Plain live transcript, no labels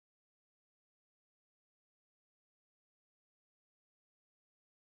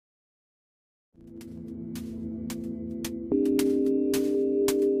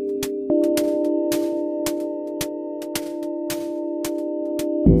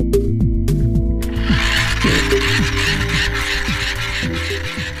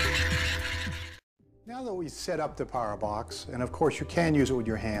Now that we set up the power box, and of course you can use it with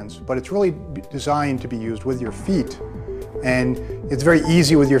your hands, but it's really designed to be used with your feet. And it's very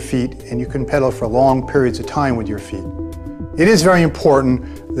easy with your feet, and you can pedal for long periods of time with your feet. It is very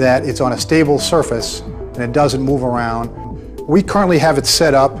important that it's on a stable surface and it doesn't move around. We currently have it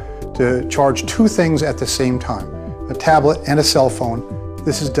set up to charge two things at the same time, a tablet and a cell phone.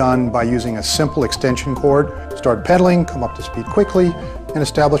 This is done by using a simple extension cord. Start pedaling, come up to speed quickly, and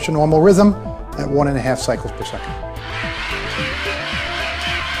establish a normal rhythm at 1.5 cycles per second.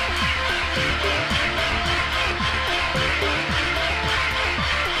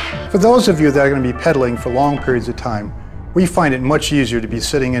 For those of you that are going to be pedaling for long periods of time, we find it much easier to be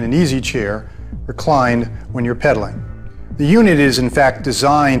sitting in an easy chair, reclined, when you're pedaling. The unit is in fact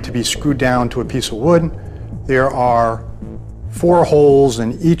designed to be screwed down to a piece of wood. There are 4 holes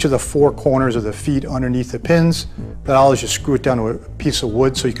in each of the 4 corners of the feet underneath the pins. That allows you to screw it down to a piece of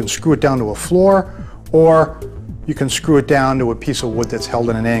wood, so you can screw it down to a floor, or you can screw it down to a piece of wood that's held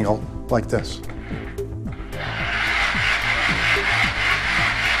at an angle like this.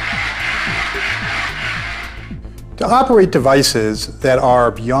 To operate devices that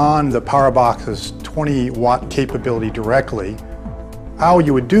are beyond the power box's 20-watt capability directly, how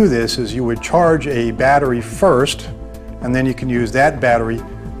you would do this is you would charge a battery first, and then you can use that battery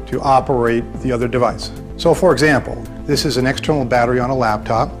to operate the other device. So for example, this is an external battery on a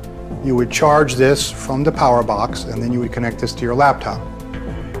laptop. You would charge this from the power box, and then you would connect this to your laptop.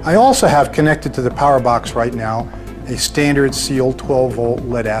 I also have connected to the power box right now a standard sealed 12-volt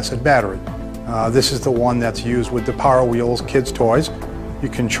lead-acid battery. This is the one that's used with the Power Wheels kids' toys. You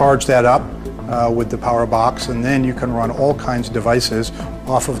can charge that up with the power box, and then you can run all kinds of devices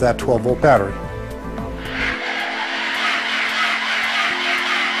off of that 12-volt battery.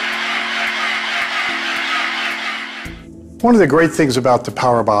 One of the great things about the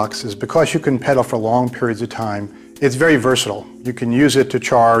power box is because you can pedal for long periods of time, it's very versatile. You can use it to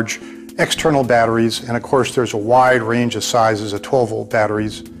charge external batteries, and of course there's a wide range of sizes of 12-volt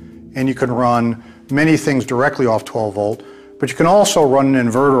batteries, and you can run many things directly off 12-volt, but you can also run an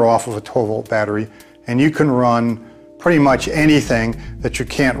inverter off of a 12-volt battery, and you can run pretty much anything that you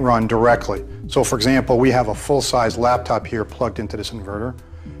can't run directly. So for example, we have a full-size laptop here plugged into this inverter,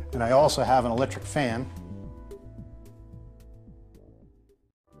 and I also have an electric fan